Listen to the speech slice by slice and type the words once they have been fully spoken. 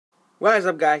What is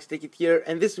up guys, Take It here.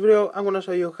 In this video I'm gonna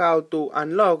show you how to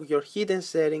unlock your hidden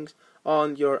settings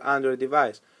on your Android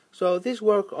device. So this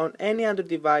works on any Android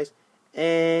device,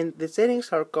 and the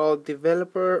settings are called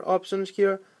developer options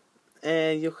here,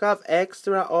 and you have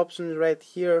extra options right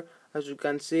here as you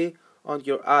can see on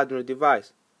your Android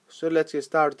device. So let's get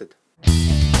started.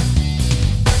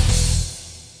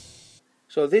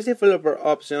 So these developer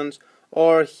options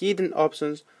or hidden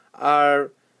options are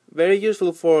very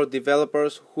useful for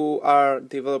developers who are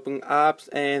developing apps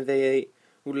and they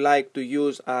would like to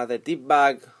use the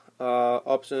debug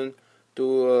option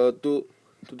to do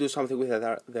something with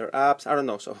their apps. I don't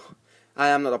know. So I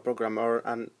am not a programmer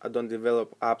and I don't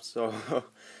develop apps.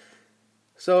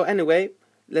 So anyway,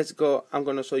 let's go. I'm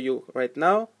gonna show you right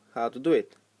now how to do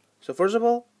it. So first of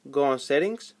all, go on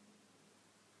settings.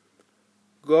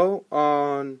 Go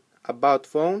on about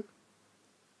phone,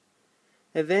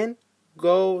 and then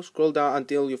go scroll down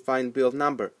until you find build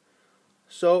number.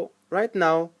 So right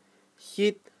now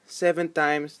hit 7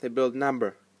 times the build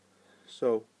number.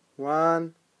 So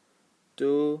 1,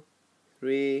 2,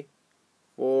 3,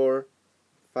 4,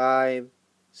 5,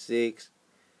 6,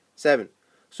 7.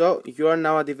 So you are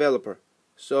now a developer.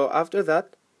 So after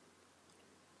that,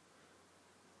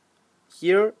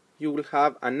 here you will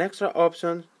have an extra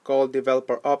option called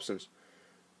developer options.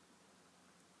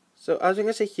 So as you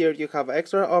can see here, you have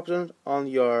extra options on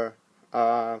your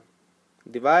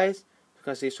device. You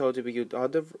can see show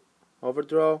GPU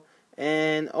overdraw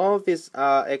and all these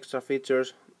extra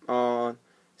features on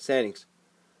settings.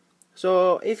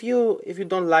 So if you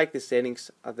don't like the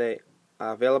settings they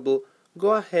are available,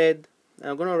 go ahead.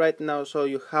 I'm gonna right now show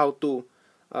you how to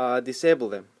disable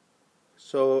them.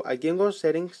 So again, go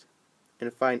settings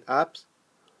and find apps.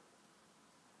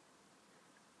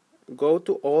 Go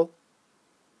to all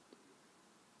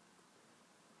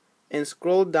and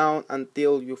scroll down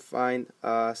until you find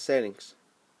settings.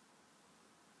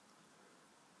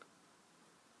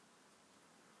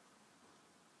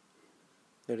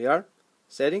 There you are,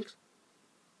 settings,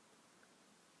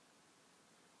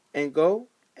 and go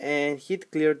and hit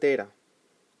clear data.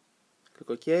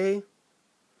 Click OK,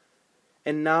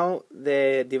 and now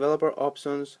the developer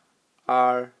options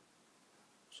are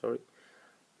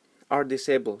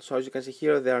disabled. So as you can see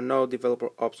here, there are no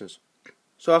developer options.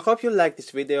 So I hope you liked this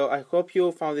video. I hope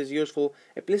you found this useful,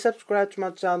 and please subscribe to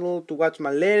my channel to watch my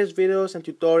latest videos and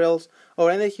tutorials, or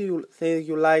anything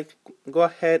you like. Go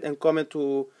ahead and comment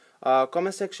to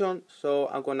comment section, so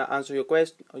I'm gonna answer your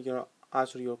question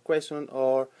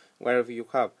or whatever you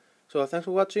have. So thanks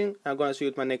for watching. I'm gonna see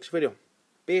you in my next video.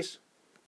 Peace.